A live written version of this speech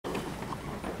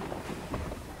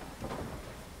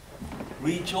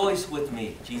Rejoice with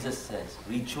me, Jesus says,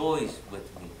 rejoice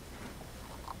with me,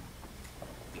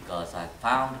 because I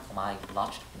found my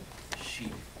lost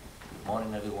sheep. Good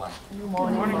morning, everyone. Good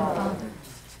morning, Father.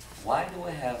 Why do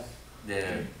we have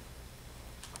the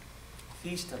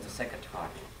Feast of the Sacred Heart?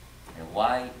 And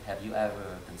why have you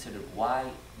ever considered, why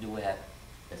do we have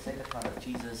the Sacred Heart of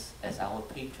Jesus as our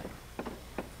patron?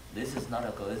 This is not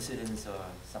a coincidence or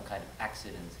some kind of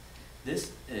accident.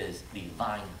 This is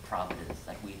divine providence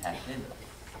that we have him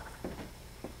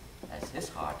as his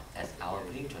heart, as our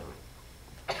patron.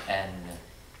 And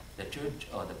the church,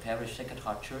 or the parish Sacred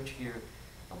Heart Church here,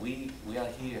 we are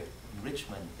here in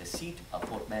Richmond, the seat of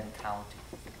Fort Bend County.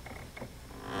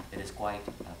 It is quite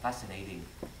fascinating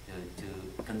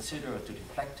to consider, to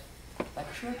reflect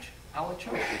that church, our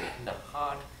church here, the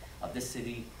heart of this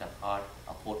city, the heart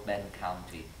of Fort Bend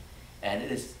County. And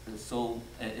it is so,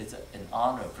 it's an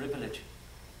honor, a privilege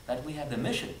that we have the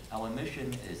mission. Our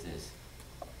mission is this.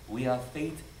 We are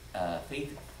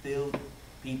faith-filled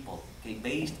people, okay,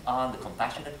 based on the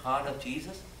compassionate heart of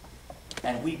Jesus.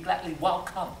 And we gladly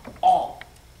welcome all.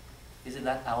 Isn't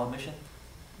that our mission?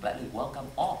 Gladly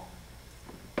welcome all.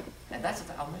 And that's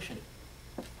our mission.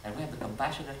 And we have the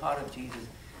compassionate heart of Jesus.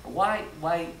 Why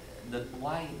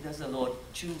does the Lord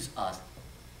choose us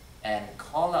and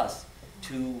call us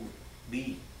to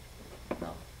be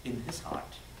in his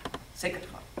heart, sacred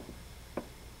heart?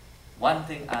 One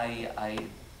thing I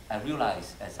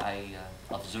realize as I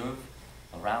observe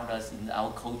around us in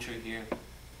our culture here,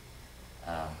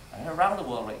 and around the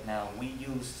world right now, we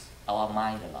use our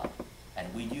mind a lot,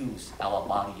 and we use our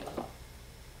body a lot.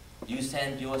 You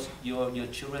send your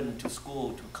children to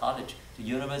school, to college, to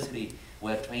university,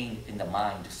 we're trained in the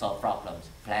mind to solve problems,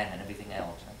 plan and everything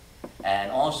else.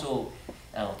 And also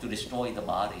to destroy the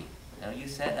body. You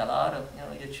send a lot of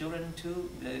your children to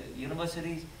the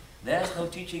universities, there's no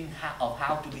teaching of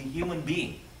how to be human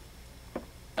being.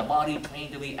 The body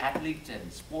trained to be athletes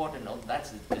and sport and all,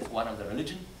 that's one of the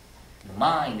religion. The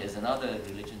mind is another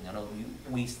religion.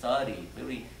 We study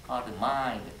very hard the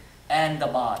mind and the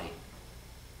body.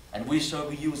 And we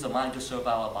use the mind to serve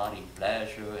our body,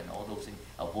 pleasure and all those things,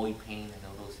 avoid pain and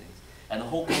all those things. And the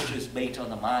whole culture is based on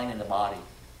the mind and the body.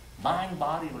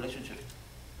 Mind-body relationship.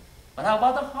 But how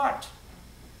about the heart?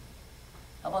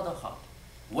 How about the heart?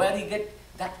 Where do you get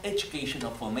that education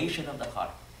or formation of the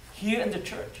heart? Here in the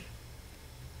church.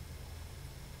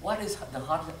 What is the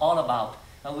heart all about?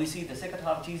 Now we see the Sacred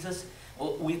Heart of Jesus,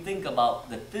 we think about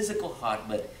the physical heart,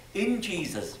 but in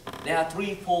Jesus, there are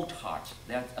threefold hearts.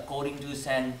 There, according to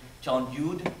St. John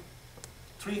Eudes,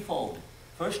 threefold.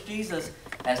 First, Jesus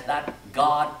has that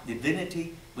God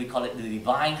divinity, we call it the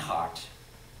divine heart.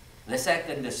 The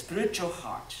second, the spiritual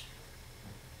heart,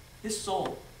 his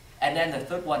soul. And then the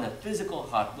third one, the physical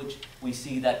heart, which we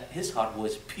see that his heart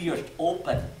was pierced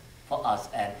open for us,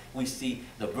 and we see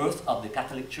the birth of the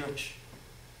Catholic Church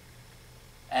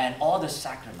and all the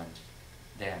sacraments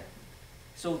there.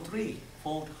 So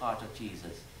threefold heart of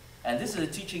Jesus. And this is a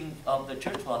teaching of the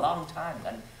church for a long time,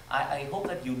 and I hope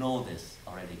that you know this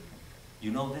already.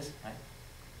 You know this, right?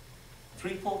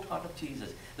 Threefold heart of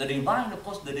Jesus. The divine, of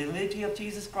course, the divinity of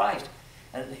Jesus Christ.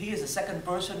 And he is the second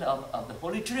person of the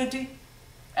Holy Trinity.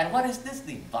 And what is this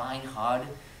divine heart?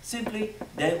 Simply,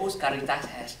 Deus Caritas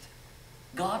Est.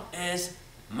 God is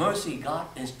mercy. God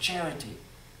is charity.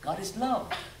 God is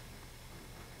love.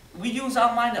 We use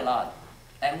our mind a lot.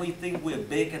 And we think we're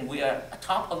big and we are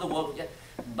top of the world. Yeah.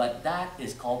 But that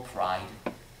is called pride.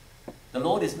 The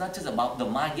Lord is not just about the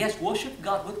mind. Yes, worship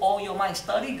God with all your mind.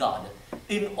 Study God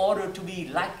in order to be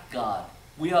like God.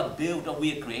 We are built or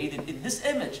we are created in His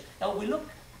image. Now we look,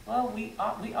 well, we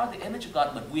are the image of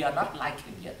God, but we are not like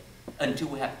Him yet until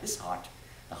we have His heart,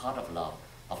 the heart of love,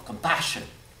 of compassion,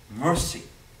 mercy.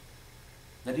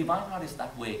 The divine heart is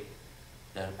that way.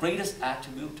 The greatest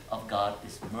attribute of God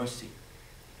is mercy,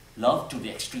 love to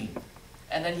the extreme.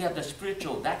 And then you have the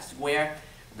spiritual. That's where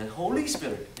the Holy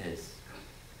Spirit is.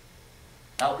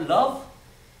 Now, love,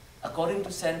 according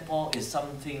to St. Paul, is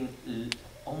something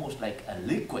almost like a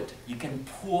liquid you can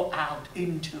pour out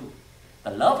into.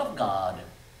 The love of God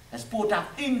has poured out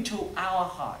into our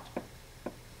heart.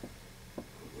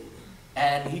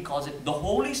 And he calls it the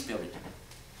Holy Spirit.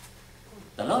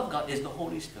 The love of God is the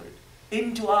Holy Spirit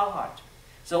into our heart.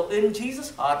 So in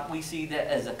Jesus' heart, we see there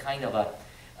as a kind of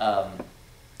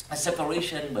a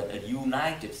separation, but a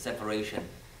united separation.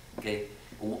 Okay?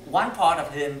 One part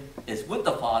of him is with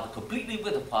the Father, completely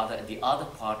with the Father, and the other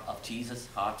part of Jesus'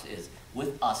 heart is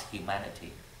with us,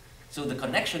 humanity. So the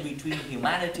connection between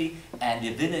humanity and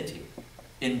divinity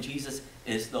in Jesus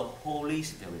is the Holy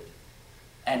Spirit.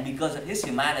 And because of his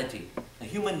humanity, the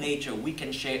human nature, we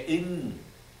can share in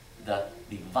the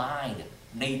divine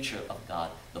nature of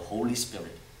God, the Holy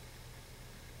Spirit.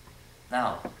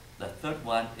 Now, the third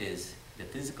one is the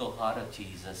physical heart of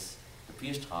Jesus, the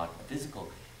pierced heart, the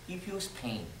physical. He feels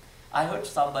pain. I heard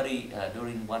somebody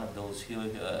during one of those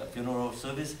funeral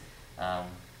service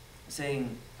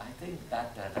saying, I think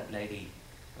that that lady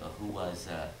who was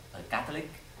a Catholic,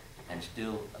 and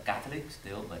still a Catholic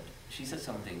still, but she said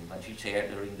something when she shared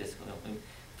during this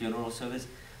funeral service.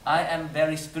 I am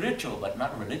very spiritual but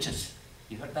not religious.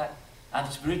 You heard that? I'm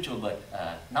spiritual but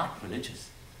not religious.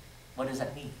 What does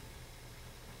that mean?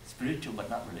 Spiritual but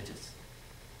not religious.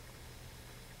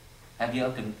 Have you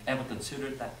ever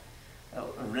considered that?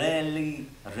 Really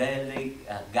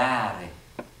gare,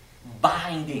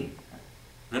 binding.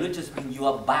 Religious means you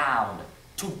are bound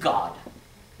to God,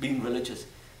 being religious.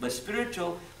 But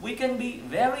spiritual, we can be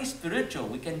very spiritual.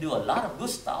 We can do a lot of good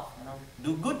stuff,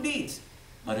 do good deeds.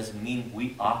 But it doesn't mean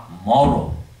we are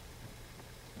moral.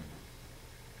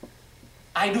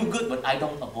 I do good, but I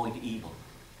don't avoid evil.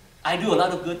 I do a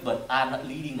lot of good, but I'm not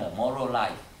leading a moral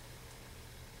life.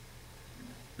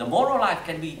 The moral life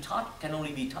can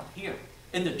only be taught here,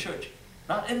 in the church,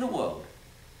 not in the world.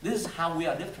 This is how we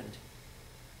are different.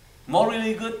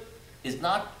 Morally good is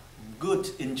not good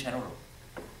in general.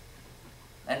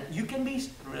 And you can be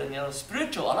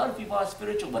spiritual. A lot of people are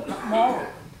spiritual, but not moral.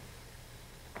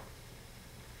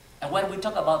 And when we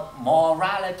talk about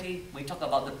morality, we talk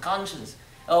about the conscience.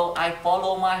 Oh, I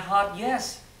follow my heart,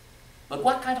 yes. But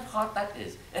what kind of heart that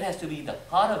is? It has to be the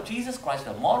heart of Jesus Christ,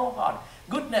 the moral heart.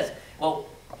 Goodness, well,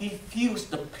 he feels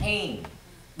the pain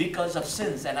because of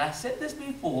sins. And I said this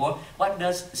before, what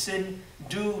does sin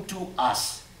do to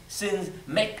us? Sins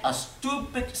make us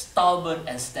stupid, stubborn,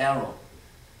 and sterile.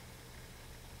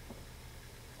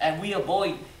 And we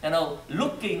avoid,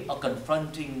 looking or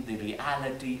confronting the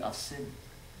reality of sin.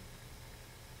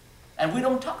 And we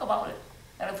don't talk about it.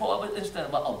 And for instance,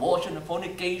 about abortion,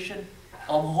 fornication,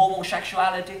 or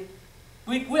homosexuality,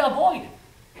 we avoid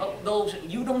those.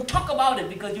 You don't talk about it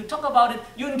because you talk about it,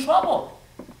 you're in trouble.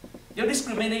 You're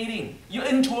discriminating. You're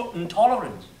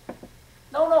intolerant.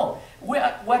 No.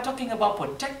 We're talking about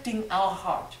protecting our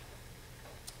heart.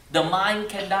 The mind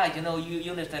can die.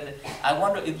 You understand it. I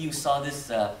wonder if you saw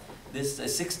this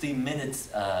 60 minutes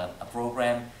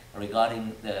program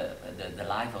regarding the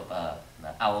life of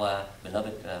our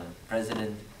beloved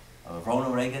President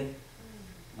Ronald Reagan.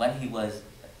 When he was,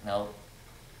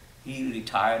 he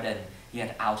retired and he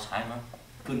had Alzheimer,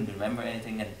 couldn't remember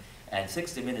anything, and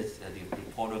 60 Minutes, the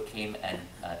reporter came and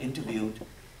interviewed,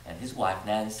 and his wife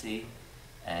Nancy,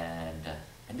 and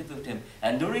interviewed him.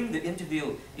 And during the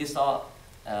interview, he saw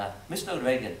Mr.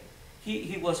 Reagan.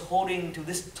 He was holding to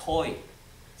this toy.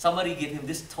 Somebody gave him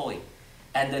this toy,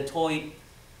 and the toy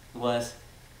was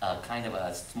kind of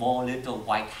a small little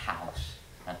white house.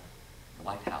 The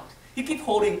White House. He kept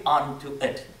holding on to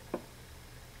it,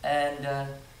 and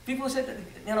people said,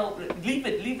 leave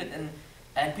it,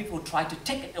 and people tried to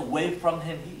take it away from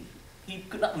him. He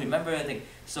could not remember anything.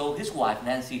 So his wife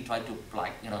Nancy tried to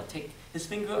take his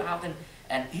finger out,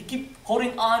 and he kept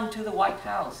holding on to the White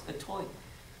House, the toy.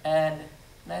 And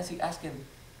Nancy asked him,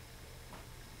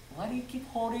 why do you keep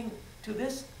holding to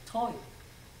this toy?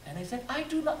 And he said, I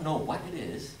do not know what it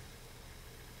is.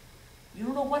 You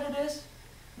don't know what it is?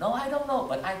 No, I don't know,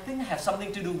 but I think I have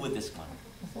something to do with this one.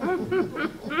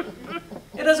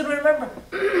 He doesn't remember.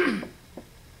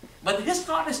 But his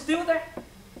heart is still there.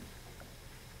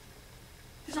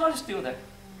 His heart is still there.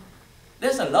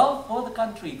 There's a love for the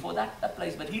country, for that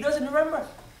place, but he doesn't remember.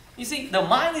 You see, the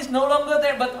mind is no longer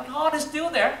there, but the heart is still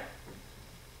there.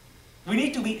 We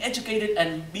need to be educated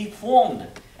and be formed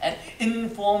and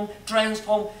informed,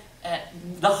 transform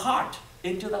the heart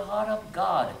into the heart of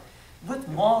God with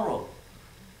moral.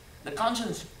 The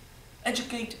conscience.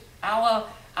 Educate our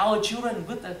children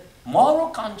with the moral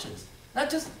conscience,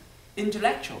 not just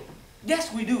intellectual.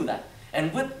 Yes, we do that.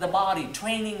 And with the body,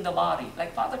 training the body,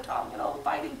 like Father Tom,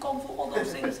 fighting Kung Fu, all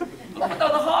those things. But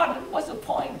without the heart, what's the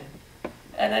point?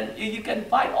 And then you can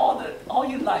fight all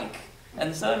you like,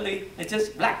 and suddenly it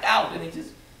just blacked out, and it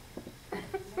just.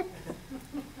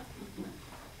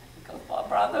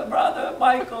 Brother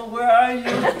Michael, where are you?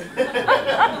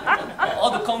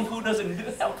 All the Kung Fu doesn't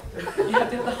help. You have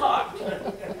to have the heart.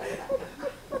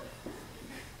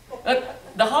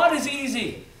 The heart is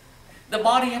easy. The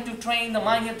body you have to train, the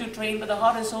mind you have to train, but the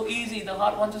heart is so easy. The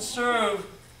heart wants to serve.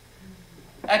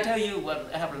 I tell you,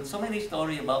 I have so many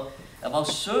stories about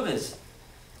service.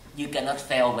 You cannot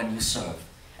fail when you serve.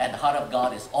 And the heart of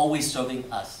God is always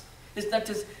serving us. It's not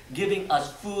just giving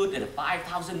us food and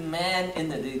 5,000 men in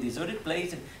the deserted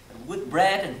place and with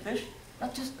bread and fish.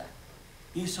 Not just that.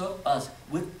 He served us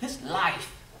with His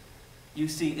life. you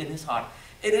see, in his heart.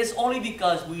 It is only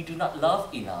because we do not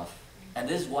love enough. And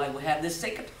this is why we have this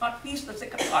Sacred Heart Feast, the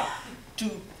Sacred Heart, to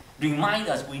remind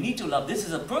us we need to love. This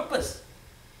is a purpose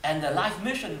and the life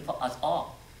mission for us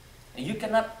all. And you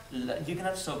cannot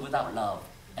serve without love,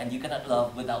 and you cannot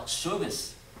love without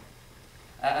service.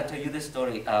 I'll tell you this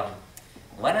story.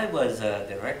 When I was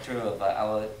director of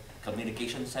our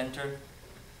communication center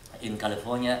in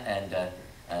California, and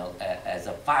as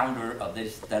a founder of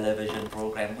this television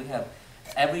program, we have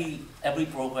every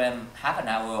program half an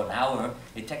hour or an hour.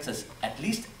 It takes us at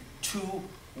least 2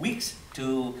 weeks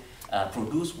to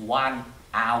produce 1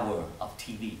 hour of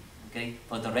TV. Okay,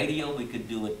 for the radio we could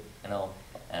do it,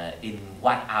 in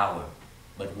 1 hour,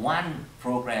 but one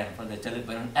program for the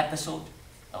television episode,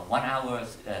 1 hour,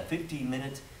 15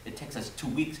 minutes, it takes us 2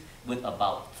 weeks with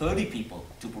about 30 people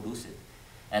to produce it.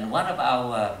 And one of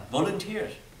our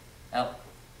volunteers,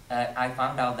 I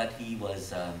found out that he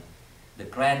was the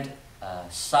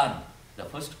grandson, the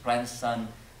first grandson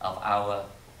of our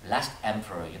last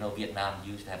emperor. You know, Vietnam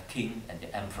used to have king and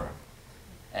the emperor.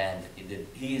 And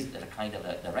he is the kind of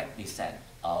a direct descent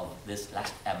of this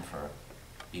last emperor.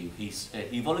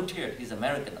 He volunteered, he's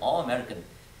American, all American.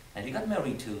 And he got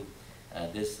married to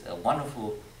this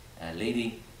wonderful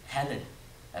lady, Helen,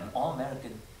 all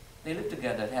American. They live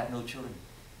together, they have no children.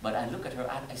 But I look at her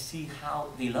and I see how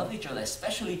they love each other,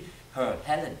 especially her,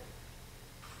 Helen.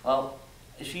 Well,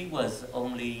 she was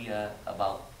only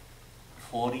about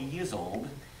 40 years old,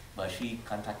 but she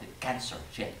contracted cancer.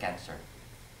 She had cancer.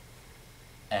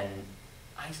 And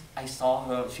I saw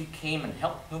her, she came and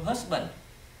helped her husband.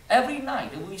 Every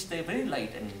night, we stay very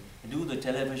late and do the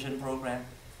television program.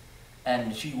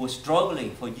 And she was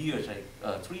struggling for years, like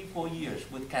 3-4 years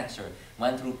with cancer.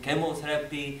 Went through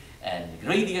chemotherapy and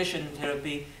radiation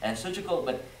therapy and surgical,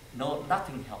 but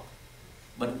nothing helped.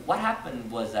 But what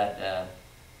happened was that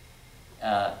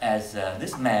as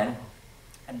this man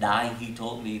died, he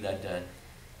told me that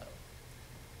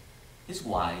his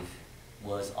wife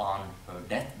was on her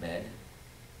deathbed,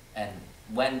 and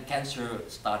when cancer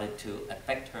started to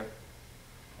affect her,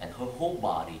 and her whole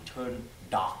body turned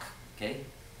dark, okay?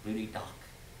 Really dark.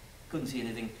 Couldn't see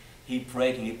anything. He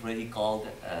prayed, he called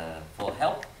for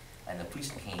help, and the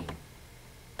priest came.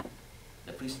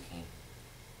 The priest came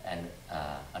and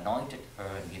anointed her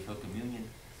and gave her communion.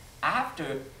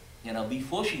 After,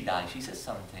 before she died, she said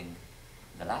something.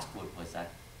 The last word was that,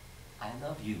 "I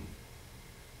love you."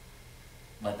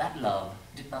 But that love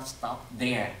did not stop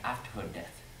there after her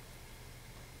death.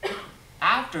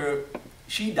 After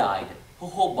she died, her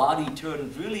whole body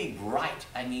turned really bright.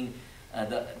 I mean,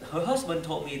 her husband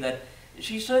told me that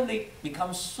she suddenly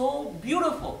becomes so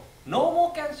beautiful. No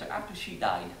more cancer after she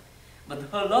died. But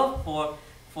her love for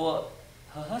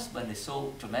her husband is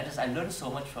so tremendous. I learned so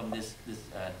much from this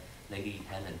lady,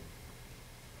 Helen.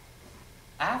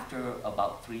 After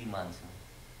about 3 months,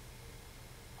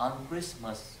 on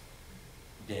Christmas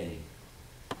Day,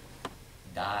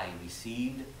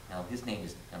 received, now his name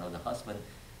is, the husband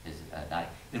is Dai,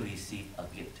 he received a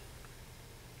gift,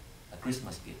 a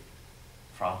Christmas gift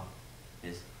from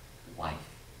his wife.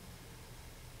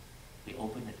 He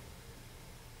opened it,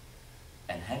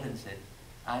 and Helen said,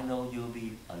 "I know you'll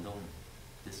be alone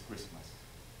this Christmas,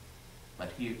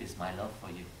 but here is my love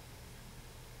for you."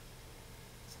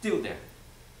 Still there.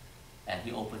 And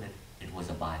he opened it, it was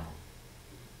a Bible.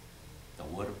 The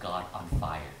Word of God on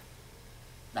fire.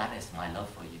 That is my love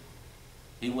for you.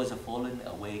 He was a fallen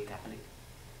away Catholic.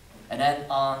 And then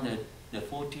on the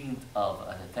 14th of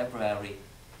February,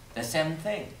 the same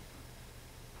thing.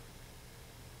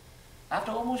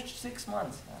 After almost 6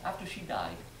 months, after she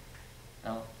died,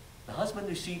 now the husband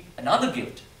received another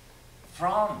gift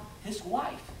from his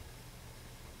wife.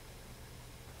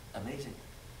 Amazing.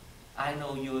 I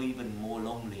know you're even more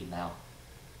lonely now.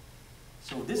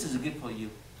 So this is a gift for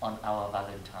you on our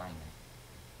Valentine.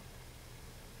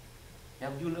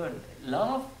 Have you learned?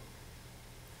 Love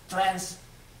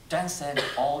transcends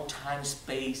all time,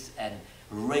 space, and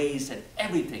race, and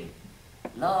everything.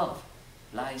 Love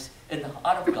lies in the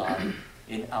heart of God,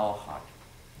 in our heart.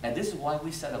 And this is why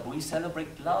we celebrate. We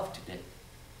celebrate love today.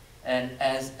 And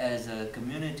as a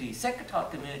community, Sacred Heart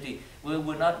community, we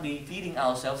will not be feeding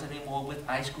ourselves anymore with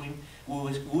ice cream.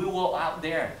 We will out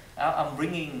there. I'm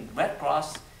bringing Red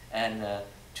Cross and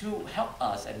to help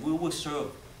us, and we will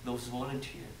serve those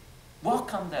volunteers.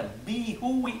 Welcome them. Be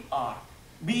who we are.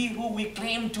 Be who we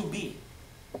claim to be.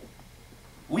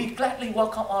 We gladly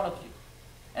welcome all of you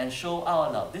and show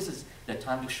our love. This is the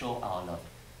time to show our love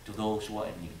to those who are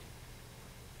in need.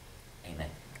 Amen.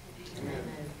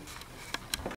 Amen.